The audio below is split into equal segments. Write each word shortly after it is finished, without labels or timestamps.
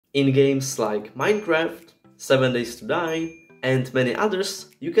In games like Minecraft, 7 Days to Die, and many others,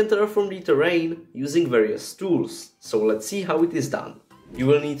 you can terraform the terrain using various tools. So let's see how it is done. You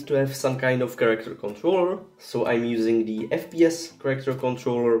will need to have some kind of character controller, so I'm using the FPS character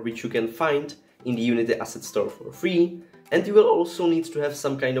controller, which you can find in the Unity Asset Store for free, and you will also need to have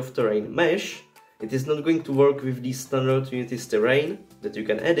some kind of terrain mesh. It is not going to work with the standard Unity's terrain that you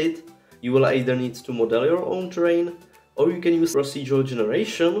can edit. You will either need to model your own terrain, or you can use procedural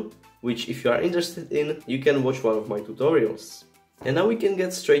generation, which if you are interested in, you can watch one of my tutorials. And now we can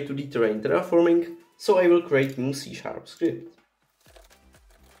get straight to the terrain terraforming, so I will create new C# script.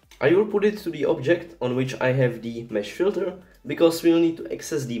 I will put it to the object on which I have the mesh filter, because we'll need to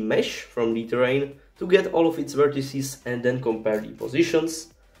access the mesh from the terrain to get all of its vertices and then compare the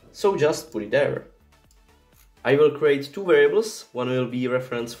positions, so just put it there. I will create two variables, one will be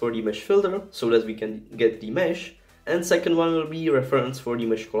reference for the mesh filter, so that we can get the mesh, and second one will be reference for the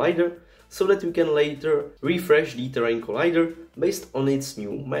mesh collider, so that we can later refresh the terrain collider based on its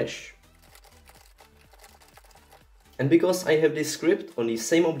new mesh. And because I have this script on the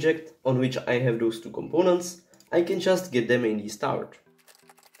same object on which I have those two components, I can just get them in the start.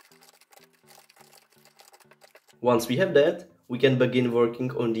 Once we have that, we can begin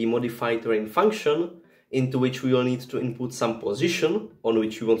working on the modify terrain function, into which we will need to input some position on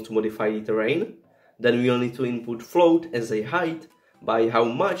which we want to modify the terrain. Then we will need to input float as a height, by how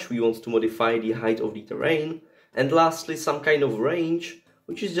much we want to modify the height of the terrain. And lastly, some kind of range,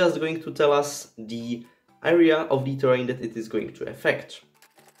 which is just going to tell us the area of the terrain that it is going to affect.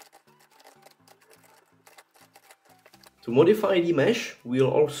 To modify the mesh, we will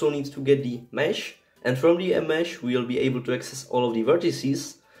also need to get the mesh, and from the mesh we will be able to access all of the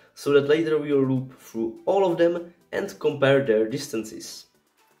vertices, so that later we will loop through all of them and compare their distances.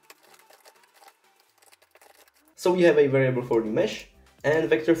 So we have a variable for the mesh and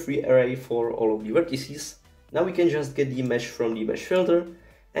vector-free array for all of the vertices. Now we can just get the mesh from the mesh filter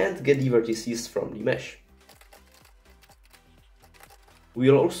and get the vertices from the mesh. We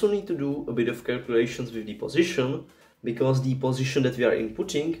will also need to do a bit of calculations with the position, because the position that we are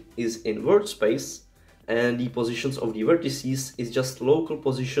inputting is in word space, and the positions of the vertices is just local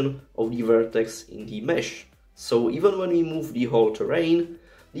position of the vertex in the mesh. So even when we move the whole terrain,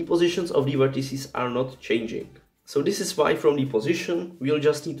 the positions of the vertices are not changing. So this is why from the position we'll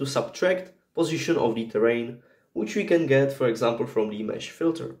just need to subtract position of the terrain, which we can get, for example, from the mesh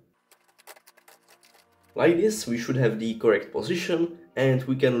filter. Like this, we should have the correct position, and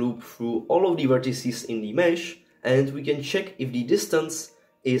we can loop through all of the vertices in the mesh, and we can check if the distance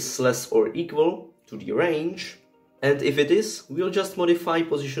is less or equal to the range, and if it is, we'll just modify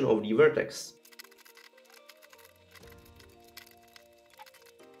position of the vertex.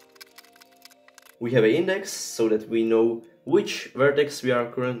 We have an index so that we know which vertex we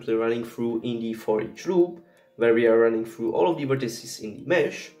are currently running through in the for each loop, where we are running through all of the vertices in the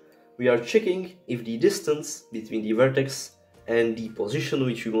mesh. We are checking if the distance between the vertex and the position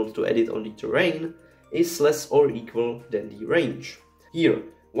which we want to edit on the terrain is less or equal than the range. Here,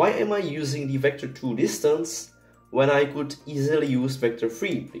 why am I using the vector2 distance when I could easily use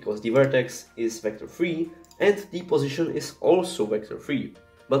vector3, because the vertex is vector3 and the position is also vector3.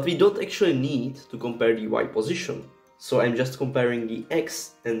 But we don't actually need to compare the y position, so I'm just comparing the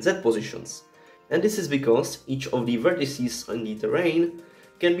x and z positions. And this is because each of the vertices on the terrain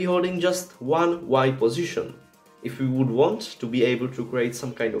can be holding just one y position. If we would want to be able to create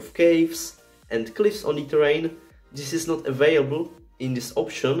some kind of caves and cliffs on the terrain, this is not available in this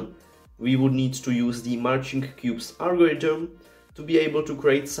option. We would need to use the marching cubes algorithm to be able to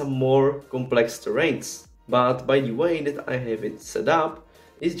create some more complex terrains. But by the way that I have it set up,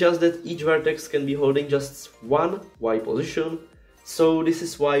 it's just that each vertex can be holding just one y position, so this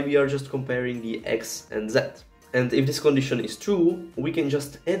is why we are just comparing the x and z. And if this condition is true, we can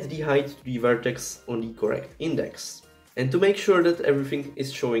just add the height to the vertex on the correct index. And to make sure that everything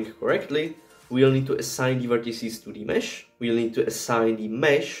is showing correctly, we'll need to assign the vertices to the mesh, we'll need to assign the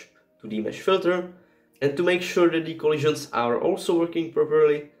mesh to the mesh filter, and to make sure that the collisions are also working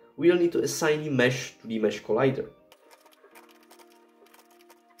properly, we'll need to assign the mesh to the mesh collider.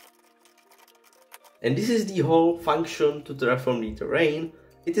 And this is the whole function to terraform the terrain.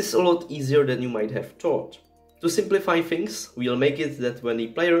 It is a lot easier than you might have thought. To simplify things, we'll make it that when the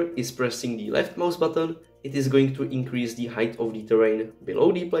player is pressing the left mouse button, it is going to increase the height of the terrain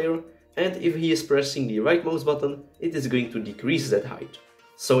below the player, and if he is pressing the right mouse button, it is going to decrease that height.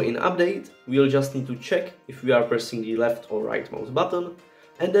 So in update, we'll just need to check if we are pressing the left or right mouse button,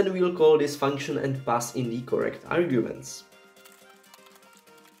 and then we'll call this function and pass in the correct arguments.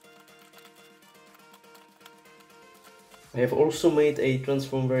 I have also made a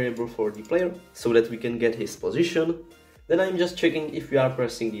transform variable for the player so that we can get his position. Then I'm just checking if we are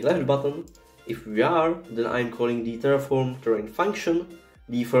pressing the left button. If we are, then I'm calling the Terraform terrain function.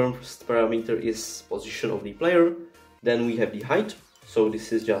 The first parameter is position of the player. Then we have the height, so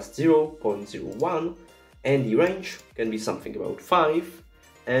this is just 0.01, and the range can be something about 5.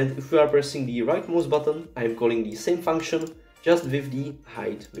 And if we are pressing the right mouse button, I'm calling the same function, just with the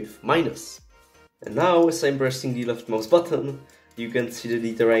height with minus. And now, as I'm pressing the left mouse button, you can see that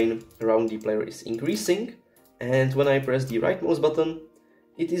the terrain around the player is increasing. And when I press the right mouse button,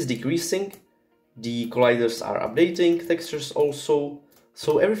 it is decreasing. The colliders are updating, textures also.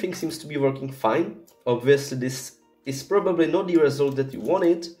 So everything seems to be working fine. Obviously, this is probably not the result that you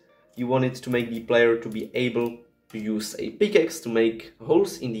wanted. You wanted to make the player to be able to use a pickaxe to make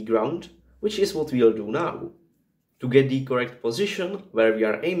holes in the ground, which is what we'll do now. To get the correct position where we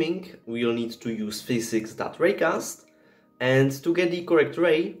are aiming, we'll need to use physics.raycast, and to get the correct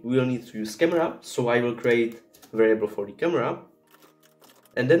ray, we'll need to use camera, so I will create a variable for the camera.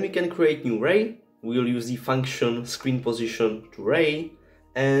 And then we can create new ray. We'll use the function screen position to ray,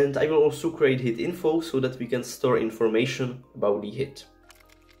 and I will also create hit info so that we can store information about the hit.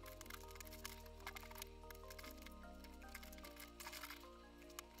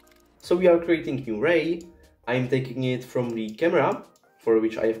 So we are creating new ray. I'm taking it from the camera, for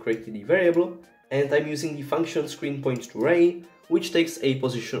which I have created the variable, and I'm using the function screen point to ray, which takes a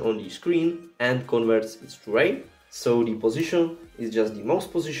position on the screen and converts it to ray. So the position is just the mouse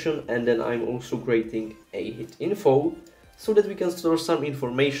position, and then I'm also creating a hit info so that we can store some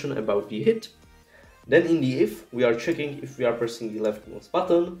information about the hit. Then in the if, we are checking if we are pressing the left mouse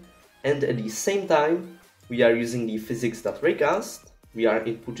button, and at the same time we are using the physics.raycast, we are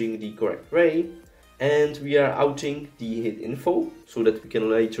inputting the correct ray, and we are outing the hit info so that we can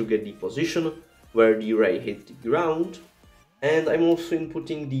later get the position where the ray hit the ground. And I'm also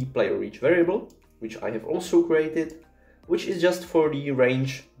inputting the player reach variable, which I have also created, which is just for the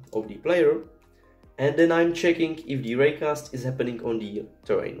range of the player. And then I'm checking if the raycast is happening on the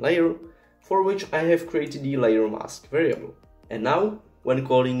terrain layer, for which I have created the layer mask variable. And now, when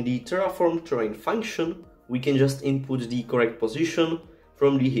calling the Terraform terrain function, we can just input the correct position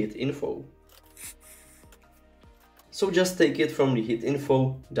from the hit info. So just take it from the hit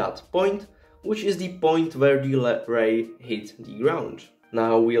info dot point, which is the point where the ray hit the ground.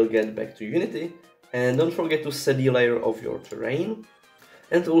 Now we'll get back to Unity, and don't forget to set the layer of your terrain,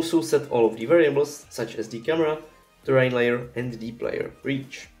 and also set all of the variables such as the camera, terrain layer, and the player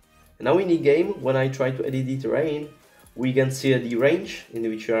reach. And now in the game, when I try to edit the terrain, we can see that the range in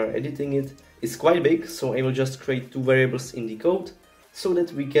which we are editing it is quite big, so I will just create two variables in the code so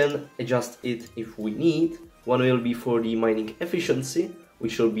that we can adjust it if we need. One will be for the mining efficiency,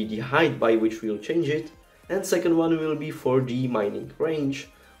 which will be the height by which we'll change it, and second one will be for the mining range,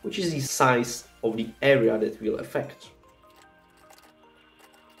 which is the size of the area that will affect.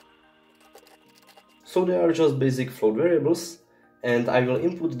 So they are just basic float variables, and I will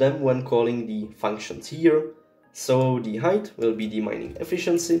input them when calling the functions here. So the height will be the mining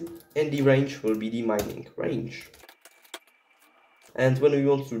efficiency, and the range will be the mining range. And when we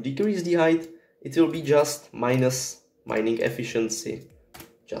want to decrease the height, it will be just minus mining efficiency,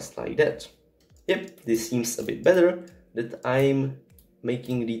 just like that. Yep, this seems a bit better, that I'm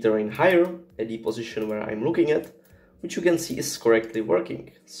making the terrain higher at the position where I'm looking at, which you can see is correctly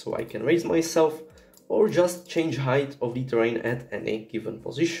working. So I can raise myself or just change height of the terrain at any given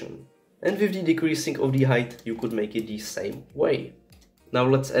position. And with the decreasing of the height, you could make it the same way. Now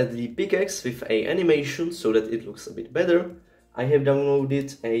let's add the pickaxe with an animation so that it looks a bit better. I have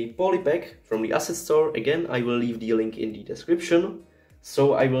downloaded a poly pack from the asset store. Again, I will leave the link in the description.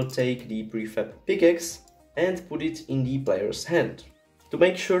 So I will take the prefab pickaxe and put it in the player's hand. To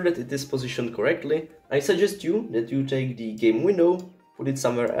make sure that it is positioned correctly, I suggest you that you take the game window, put it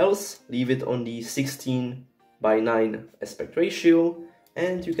somewhere else, leave it on the 16:9 aspect ratio,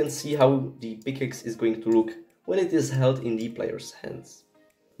 and you can see how the pickaxe is going to look when it is held in the player's hands.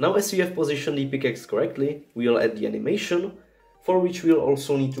 Now, as we have positioned the pickaxe correctly, we will add the animation, for which we will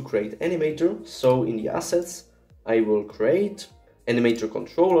also need to create animator. So in the assets, I will create animator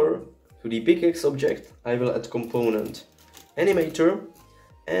controller. To the pickaxe object, I will add component animator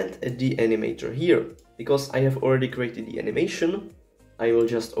and add the animator here. Because I have already created the animation, I will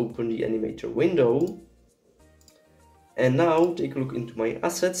just open the animator window. And now take a look into my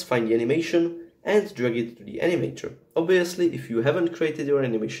assets, find the animation and drag it to the animator. Obviously, if you haven't created your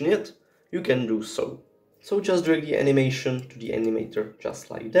animation yet, you can do so. So just drag the animation to the animator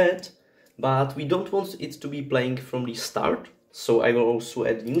just like that, but we don't want it to be playing from the start, so I will also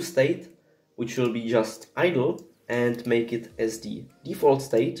add new state, which will be just idle, and make it as the default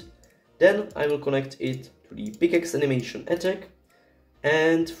state. Then I will connect it to the Pickaxe Animation attack,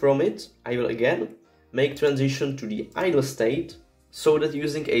 and from it I will again make transition to the idle state, so that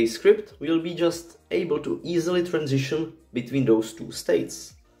using a script we will be just able to easily transition between those two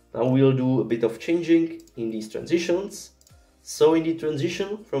states. Now we will do a bit of changing in these transitions. So in the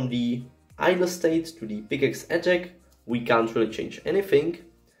transition from the idle state to the pickaxe attack, we can't really change anything,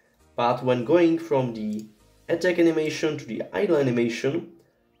 but when going from the attack animation to the idle animation,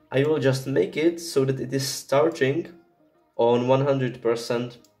 I will just make it so that it is starting on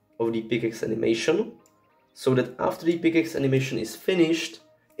 100% of the pickaxe animation, so that after the pickaxe animation is finished,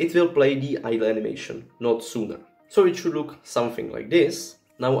 it will play the idle animation, not sooner. So it should look something like this.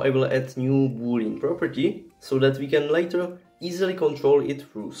 Now I will add new boolean property so that we can later easily control it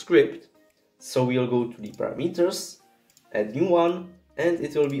through script. So we'll go to the parameters, add new one, and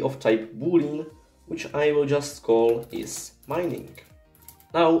it will be of type boolean, which I will just call is mining.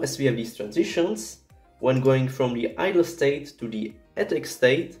 Now as we have these transitions, when going from the idle state to the attack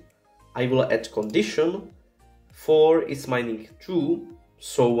state, I will add condition for is mining true.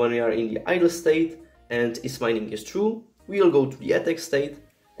 So when we are in the idle state and is mining is true, we'll go to the attack state,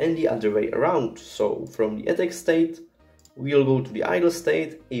 and the other way around. So from the attack state, we'll go to the idle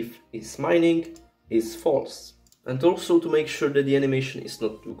state if is mining is false. And also to make sure that the animation is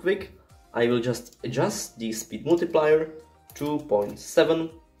not too quick, I will just adjust the speed multiplier to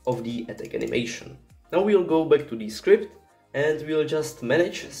 0.7 of the attack animation. Now we'll go back to the script and we'll just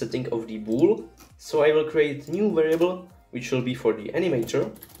manage setting of the bool. So I will create new variable which will be for the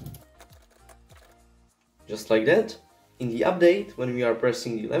animator. Just like that. In the update, when we are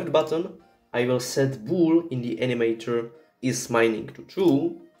pressing the left button, I will set bool in the animator is mining to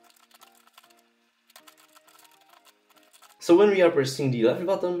true. So when we are pressing the left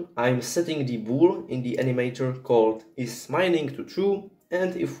button, I'm setting the bool in the animator called is mining to true,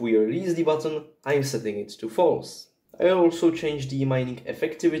 and if we release the button, I'm setting it to false. I will also change the mining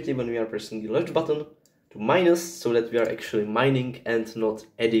effectivity when we are pressing the left button to minus, so that we are actually mining and not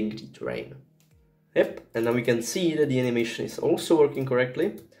adding the terrain. Yep, and now we can see that the animation is also working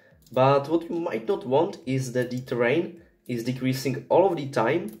correctly, but what you might not want is that the terrain is decreasing all of the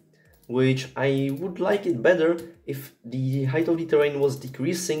time, which I would like it better if the height of the terrain was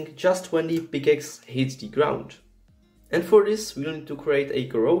decreasing just when the pickaxe hits the ground. And for this we'll need to create a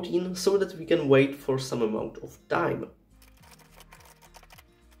coroutine so that we can wait for some amount of time.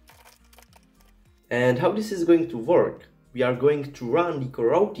 And how this is going to work? We are going to run the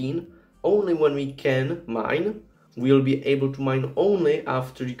coroutine only when we can mine. We'll be able to mine only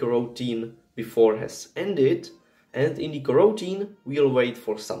after the coroutine before has ended, and in the coroutine we'll wait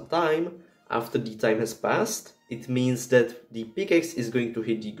for some time. After the time has passed, it means that the pickaxe is going to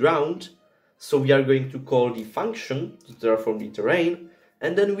hit the ground, so we are going to call the function to terraform the terrain,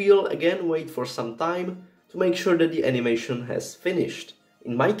 and then we'll again wait for some time to make sure that the animation has finished.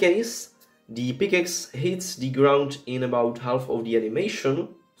 In my case, the pickaxe hits the ground in about half of the animation,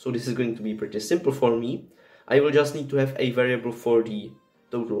 so this is going to be pretty simple for me. I will just need to have a variable for the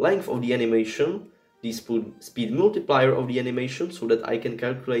total length of the animation, the speed multiplier of the animation, so that I can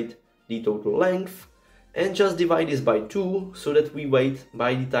calculate the total length, and just divide this by 2 so that we wait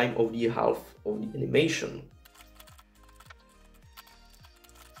by the time of the half of the animation.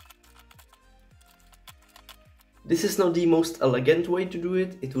 This is not the most elegant way to do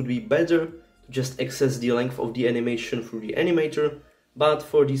it. It would be better to just access the length of the animation through the animator, but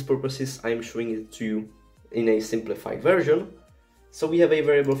for these purposes I'm showing it to you in a simplified version. So we have a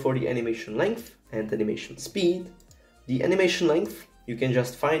variable for the animation length and animation speed. The animation length, you can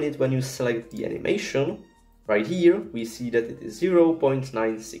just find it when you select the animation. Right here we see that it is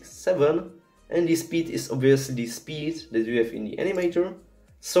 0.967, and the speed is obviously the speed that we have in the animator.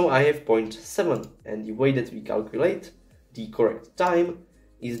 So I have 0.7, and the way that we calculate the correct time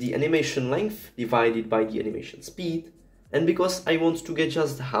is the animation length divided by the animation speed, and because I want to get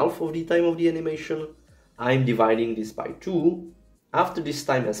just half of the time of the animation, I'm dividing this by 2. After this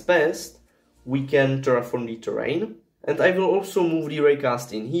time has passed, we can terraform the terrain, and I will also move the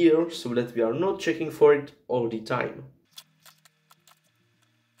Raycast in here so that we are not checking for it all the time.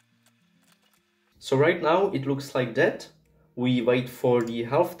 So right now it looks like that. We wait for the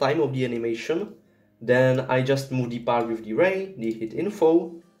half time of the animation, then I just move the part with the ray, the hit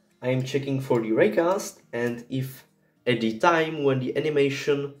info. I am checking for the Raycast, and if at the time when the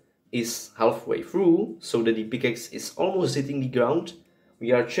animation is halfway through, so that the pickaxe is almost hitting the ground,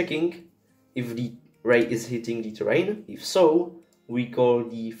 we are checking if the ray is hitting the terrain. If so, we call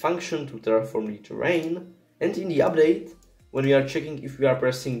the function to terraform the terrain, and in the update, when we are checking if we are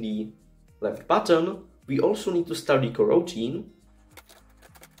pressing the left button, We also need to start the coroutine,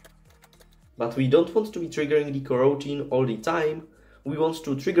 but we don't want to be triggering the coroutine all the time. We want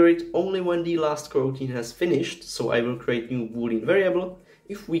to trigger it only when the last coroutine has finished, so I will create new boolean variable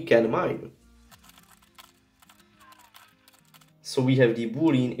if we can mine. So we have the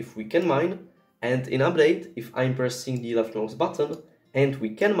boolean if we can mine, and in update, if I'm pressing the left mouse button and we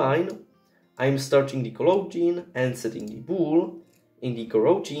can mine, I'm starting the coroutine and setting the bool. In the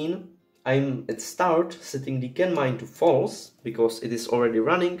coroutine, I'm at start setting the can mine to false because it is already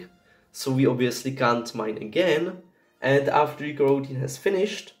running, so we obviously can't mine again. And after the coroutine has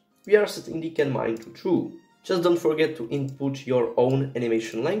finished, we are setting the can mine to true. Just don't forget to input your own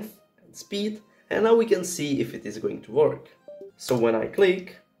animation length and speed, and now we can see if it is going to work. So when I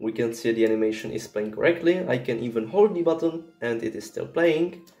click, we can see the animation is playing correctly. I can even hold the button and it is still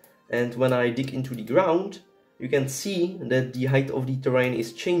playing. And when I dig into the ground, you can see that the height of the terrain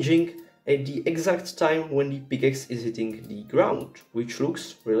is changing at the exact time when the pickaxe is hitting the ground, which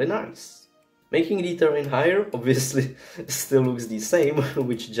looks really nice. Making the terrain higher obviously still looks the same,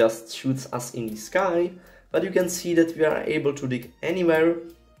 which just shoots us in the sky, but you can see that we are able to dig anywhere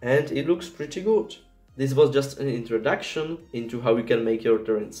and it looks pretty good. This was just an introduction into how you can make your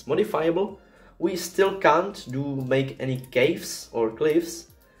terrains modifiable. We still can't make any caves or cliffs.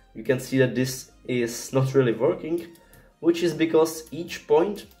 You can see that this is not really working, which is because each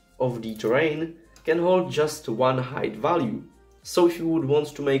point of the terrain can hold just one height value. So if you would want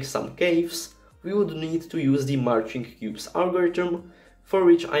to make some caves, we would need to use the marching cubes algorithm, for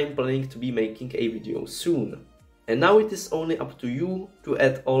which I'm planning to be making a video soon. And now it is only up to you to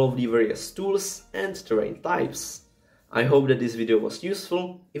add all of the various tools and terrain types. I hope that this video was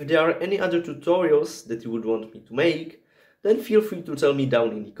useful. If there are any other tutorials that you would want me to make, then feel free to tell me down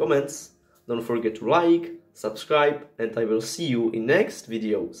in the comments. Don't forget to like, subscribe, and I will see you in next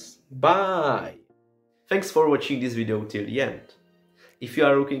videos. Bye! Thanks for watching this video till the end. If you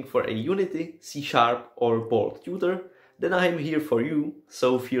are looking for a Unity, C# or Bolt tutor, then I am here for you,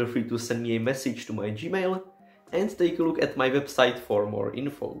 so feel free to send me a message to my Gmail and take a look at my website for more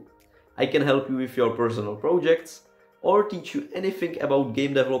info. I can help you with your personal projects or teach you anything about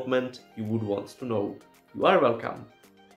game development you would want to know. You are welcome.